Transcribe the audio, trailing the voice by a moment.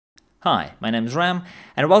Hi, my name is Ram,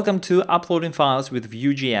 and welcome to Uploading Files with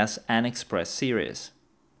Vue.js and Express series.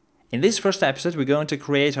 In this first episode, we're going to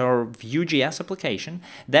create our Vue.js application,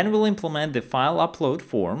 then we'll implement the file upload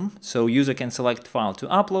form, so user can select file to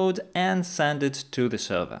upload and send it to the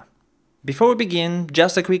server. Before we begin,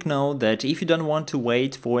 just a quick note that if you don't want to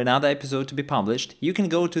wait for another episode to be published, you can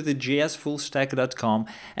go to the jsfullstack.com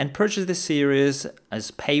and purchase the series as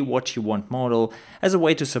pay what you want model as a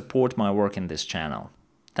way to support my work in this channel.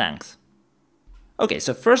 Thanks. Okay,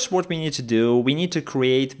 so first what we need to do, we need to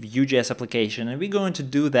create Vue.js application, and we're going to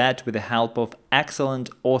do that with the help of excellent,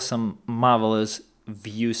 awesome, marvelous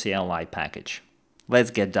Vue CLI package.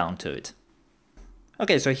 Let's get down to it.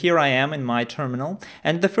 Okay, so here I am in my terminal,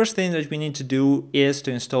 and the first thing that we need to do is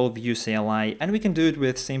to install Vue CLI, and we can do it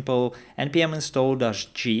with simple npm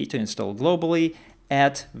install-g to install globally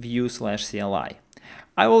at vue/cli.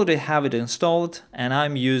 I already have it installed, and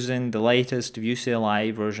I'm using the latest Vue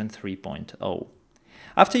CLI version 3.0.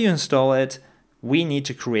 After you install it, we need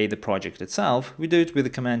to create the project itself. We do it with the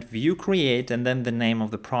command vue create and then the name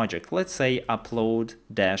of the project. Let's say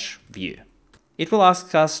upload-vue. It will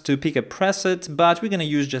ask us to pick a preset, but we're going to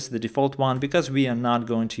use just the default one because we are not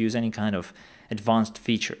going to use any kind of advanced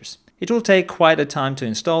features. It will take quite a time to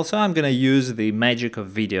install, so I'm going to use the magic of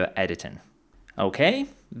video editing. Okay,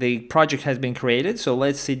 the project has been created, so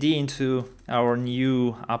let's cd into our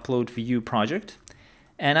new upload-vue project.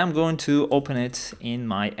 And I'm going to open it in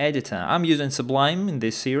my editor. I'm using Sublime in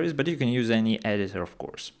this series, but you can use any editor, of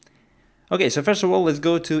course. Okay, so first of all, let's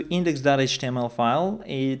go to index.html file.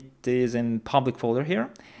 It is in public folder here.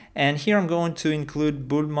 And here I'm going to include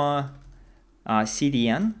bulma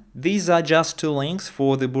CDN. These are just two links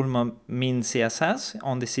for the bulma min CSS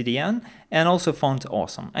on the CDN and also font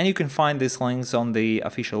awesome. And you can find these links on the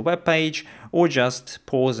official webpage or just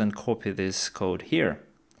pause and copy this code here.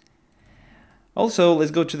 Also,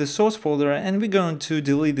 let's go to the source folder, and we're going to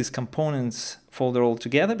delete this components folder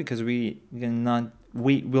altogether because we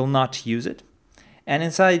will not use it. And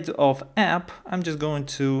inside of app, I'm just going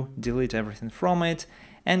to delete everything from it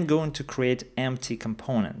and going to create empty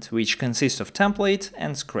component, which consists of template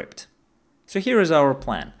and script. So here is our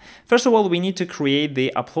plan. First of all, we need to create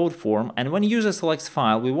the upload form, and when user selects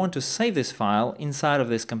file, we want to save this file inside of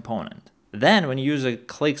this component. Then, when user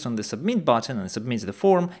clicks on the submit button and submits the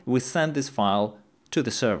form, we send this file to the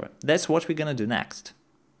server. That's what we're going to do next.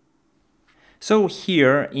 So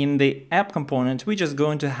here in the app component, we're just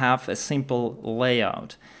going to have a simple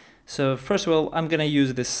layout. So first of all, I'm going to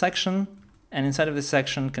use this section, and inside of the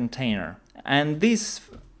section, container. And these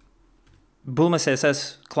bulma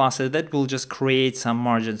CSS classes that will just create some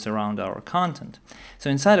margins around our content. So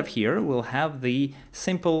inside of here, we'll have the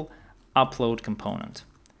simple upload component.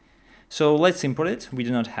 So let's import it. We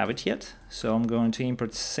do not have it yet. So I'm going to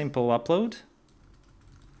import simple upload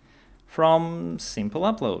from simple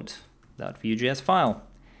upload.vue.js file.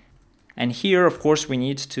 And here, of course, we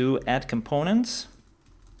need to add components,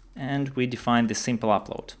 and we define the simple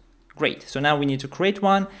upload. Great. So now we need to create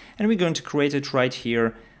one, and we're going to create it right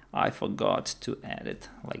here. I forgot to add it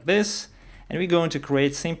like this. And we're going to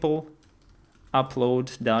create simple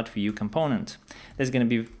upload.vue component. There's going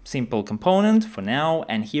to be simple component for now,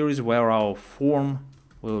 and here is where our form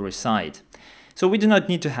will reside. So we do not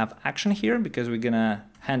need to have action here because we're going to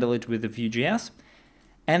handle it with the Vue.js.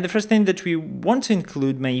 And the first thing that we want to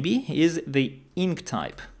include maybe is the inc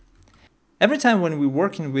type. Every time when we're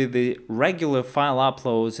working with the regular file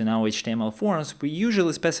uploads in our HTML forms, we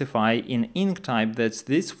usually specify in inc type that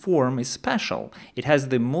this form is special. It has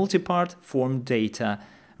the multipart form data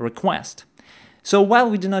request. So while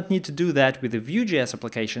we do not need to do that with the Vue.js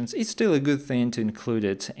applications, it's still a good thing to include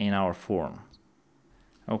it in our form.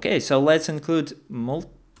 Okay, so let's include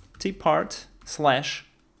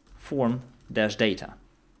multipart/form-data.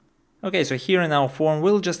 Okay, so here in our form,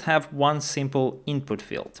 we'll just have one simple input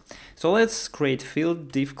field. So let's create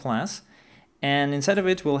field div class, and inside of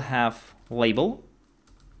it, we'll have label.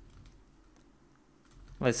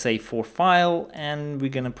 Let's say for file, and we're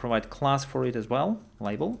going to provide class for it as well,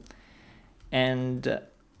 label. And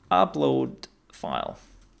upload file,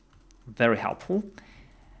 very helpful.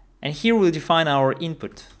 And here we'll define our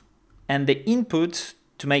input, and the input,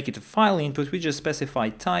 to make it a file input, we just specify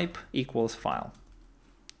type equals file.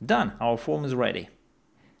 Done, our form is ready.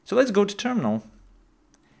 So let's go to terminal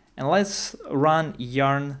and let's run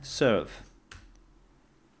yarn serve.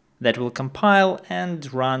 That will compile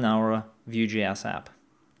and run our Vue.js app.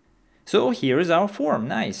 So here is our form,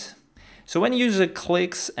 nice. So when user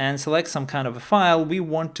clicks and selects some kind of a file, we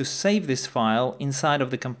want to save this file inside of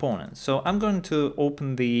the component. So I'm going to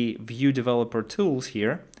open the Vue developer tools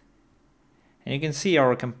here. And you can see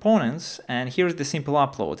our components, and here's the simple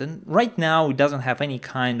upload. And right now it doesn't have any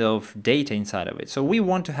kind of data inside of it. So we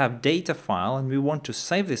want to have data file, and we want to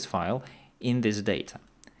save this file in this data.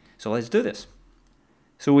 So let's do this.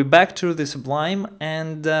 So we're back to the Sublime,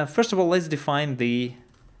 and first of all, let's define the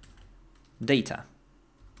data.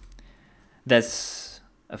 That's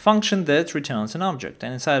a function that returns an object,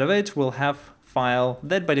 and inside of it we'll have file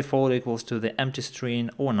that by default equals to the empty string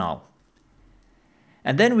or null.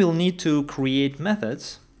 And then we'll need to create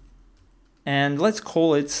methods, and let's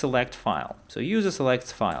call it select file. So user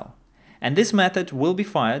selects file, and this method will be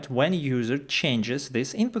fired when user changes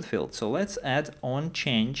this input field. So let's add on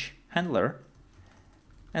change handler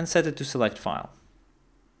and set it to select file.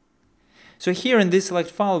 So here in this select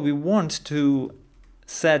file, we want to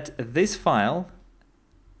set this file,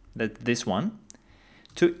 this one,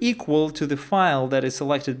 to equal to the file that is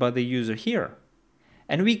selected by the user here.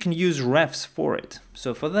 And we can use refs for it.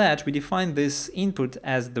 So for that, we define this input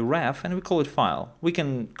as the ref, and we call it file. We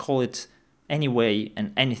can call it any way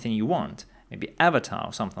and anything you want, maybe avatar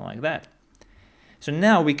or something like that. So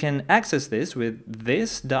now we can access this with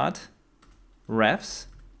this dot refs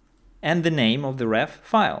and the name of the ref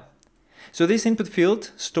file. So this input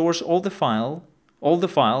field stores all the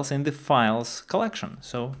files in the files collection.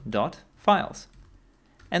 So dot files,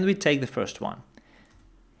 and we take the first one.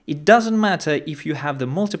 It doesn't matter if you have the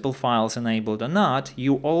multiple files enabled or not,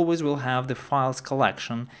 you always will have the files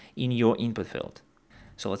collection in your input field.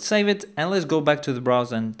 So let's save it, and let's go back to the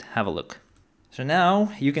browser and have a look. So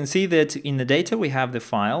now you can see that in the data we have the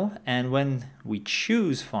file, and when we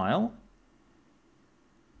choose file,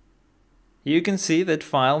 you can see that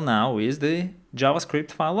file now is the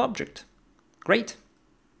JavaScript file object. Great.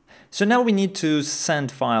 So now we need to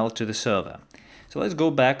send file to the server. So let's go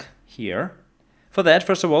back here. For that,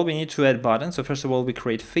 first of all, we need to add button. So first of all, we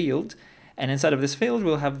create field, and inside of this field,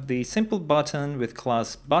 we'll have the simple button with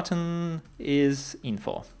class button is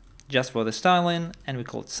info, just for the styling, and we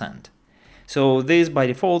call it send. So this by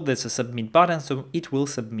default, that's a submit button, so it will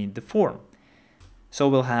submit the form. So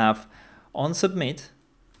we'll have on submit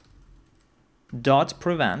dot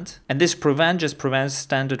prevent, and this prevent just prevents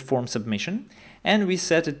standard form submission, and we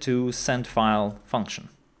set it to send file function.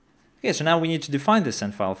 Okay, so now we need to define the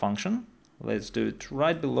send file function. Let's do it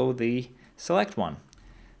right below the select one,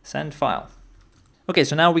 send file. Okay,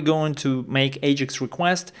 so now we're going to make AJAX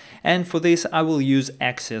request, and for this I will use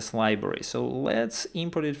access library. So let's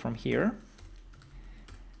import it from here,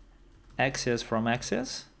 access from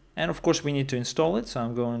access, and of course we need to install it. So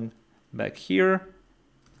I'm going back here.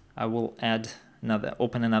 I will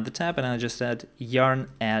open another tab, and I'll just add yarn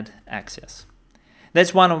add access.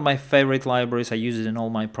 That's one of my favorite libraries. I use it in all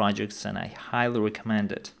my projects, and I highly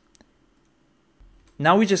recommend it.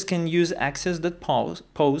 Now we just can use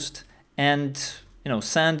access.post and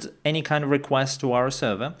send any kind of request to our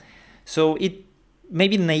server. So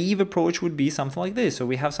maybe naive approach would be something like this. So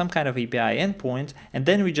we have some kind of API endpoint, and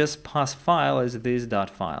then we just pass file as this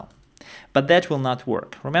 .file. But that will not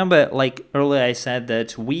work. Remember, like earlier I said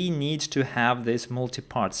that we need to have this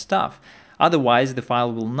multi-part stuff. Otherwise, the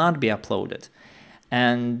file will not be uploaded.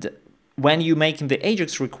 And when you're making the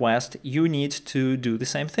AJAX request, you need to do the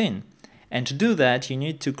same thing. And to do that, you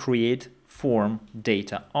need to create form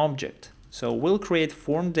data object. So we'll create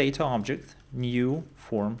form data object, new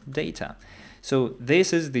form data. So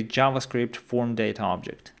this is the JavaScript form data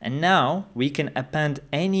object. And now we can append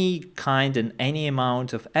any kind and any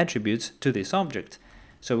amount of attributes to this object.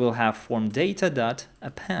 So we'll have form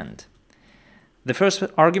data.append. The first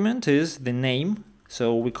argument is the name.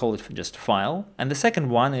 So we call it just file. And the second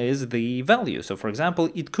one is the value. So for example,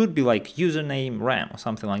 it could be like username ram or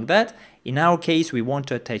something like that. In our case, we want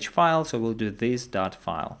to attach file. So we'll do this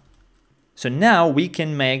 .file. So now we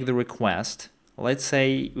can make the request. Let's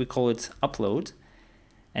say we call it upload,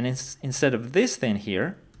 and instead of this thing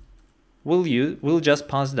here, we'll just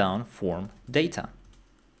pass down form data.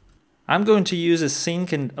 I'm going to use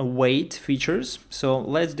async and await features, so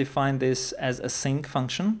let's define this as a sync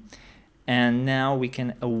function, and now we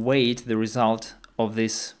can await the result of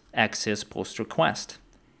this access post request.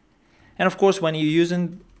 And of course, when you're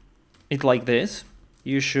using it like this,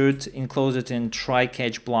 you should enclose it in try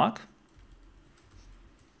catch block.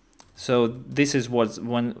 So this is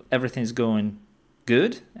when everything's going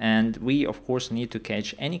good, and we of course need to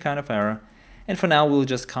catch any kind of error. And for now, we'll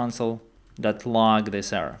just console.log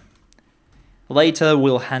this error. Later,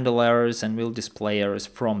 we'll handle errors and we'll display errors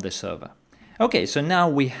from the server. Okay, so now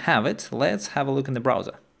we have it. Let's have a look in the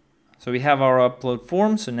browser. So we have our upload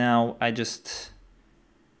form. So now I just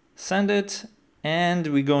send it, And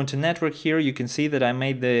we go into network here. You can see that I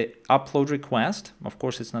made the upload request. Of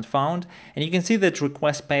course, it's not found. And you can see that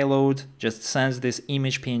request payload just sends this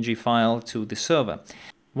image PNG file to the server.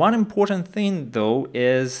 One important thing, though,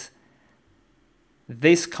 is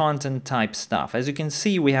this content type stuff. As you can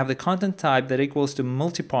see, we have the content type that equals to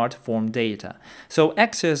multipart form data. So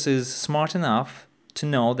Axios is smart enough to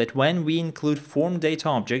know that when we include form data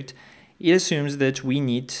object, it assumes that we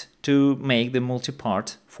need to make the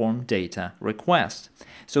multipart form data request.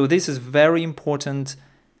 So this is very important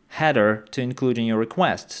header to include in your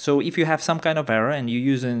request. So if you have some kind of error and you're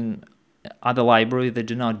using other library that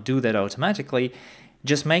do not do that automatically,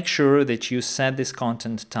 just make sure that you set this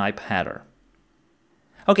content type header.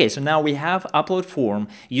 Okay, so now we have upload form.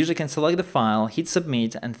 User can select the file, hit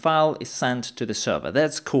submit, and file is sent to the server.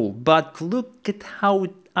 That's cool, but look at how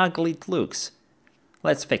ugly it looks.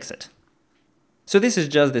 Let's fix it. So this is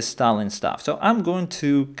just the styling stuff. So I'm going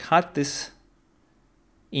to cut this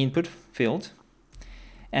input field.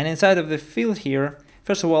 And inside of the field here,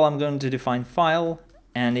 first of all, I'm going to define file,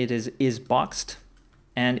 and it is boxed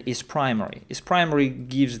and is primary. Is primary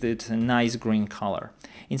gives it a nice green color.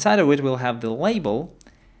 Inside of it, we'll have the label,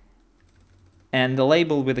 and the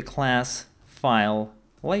label with the class file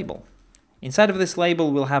label. Inside of this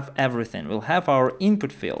label, we'll have everything. We'll have our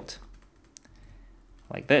input field,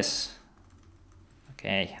 like this.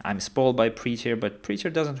 Okay, I'm spoiled by Prettier, but Prettier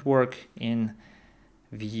doesn't work in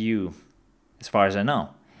Vue, as far as I know.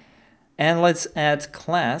 And let's add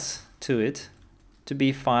class to it to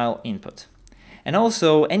be file input. And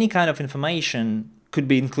also, any kind of information could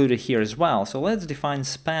be included here as well. So let's define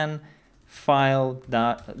span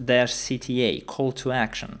file-cta, call to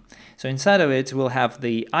action. So inside of it, we'll have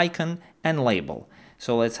the icon and label.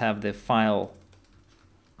 So let's have the file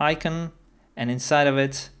icon, and inside of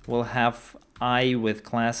it, we'll have I with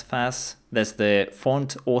class fas. That's the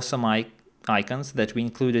font awesome icons that we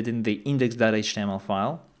included in the index.html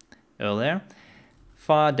file earlier.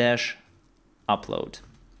 Far-upload.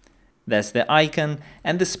 That's the icon,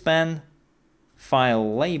 and the span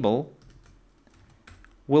file label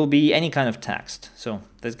will be any kind of text. So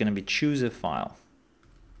that's going to be choose a file.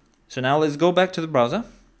 So now let's go back to the browser,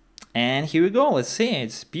 and here we go. Let's see,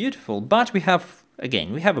 it's beautiful, but we have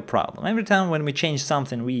a problem. Every time when we change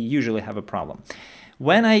something, we usually have a problem.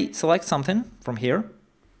 When I select something from here,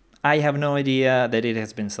 I have no idea that it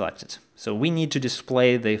has been selected. So we need to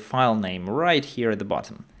display the file name right here at the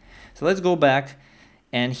bottom. So let's go back,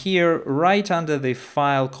 and here right under the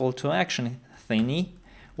file call to action thingy,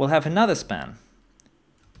 we'll have another span.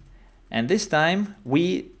 And this time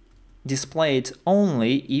we display it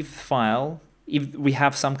only if we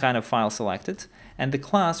have some kind of file selected, and the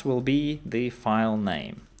class will be the file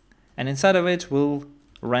name. And inside of it, we'll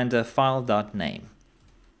render file.name.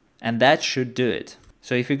 And that should do it.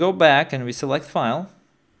 So if we go back and we select file,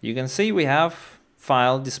 you can see we have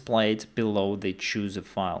file displayed below the choose a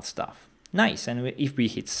file stuff. Nice, and if we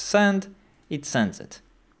hit send, it sends it.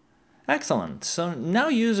 Excellent, so now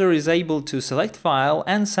user is able to select file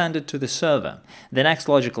and send it to the server. The next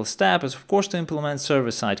logical step is of course to implement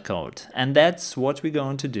server-side code, and that's what we're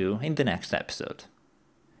going to do in the next episode.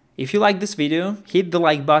 If you like this video, hit the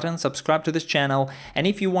like button, subscribe to this channel, and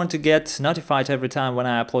if you want to get notified every time when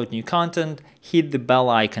I upload new content, hit the bell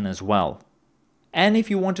icon as well. And if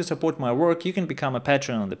you want to support my work, you can become a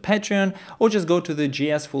patron on the Patreon, or just go to the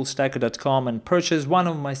gsfullstacker.com and purchase one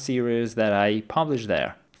of my series that I publish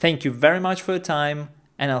there. Thank you very much for your time,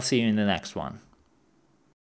 and I'll see you in the next one.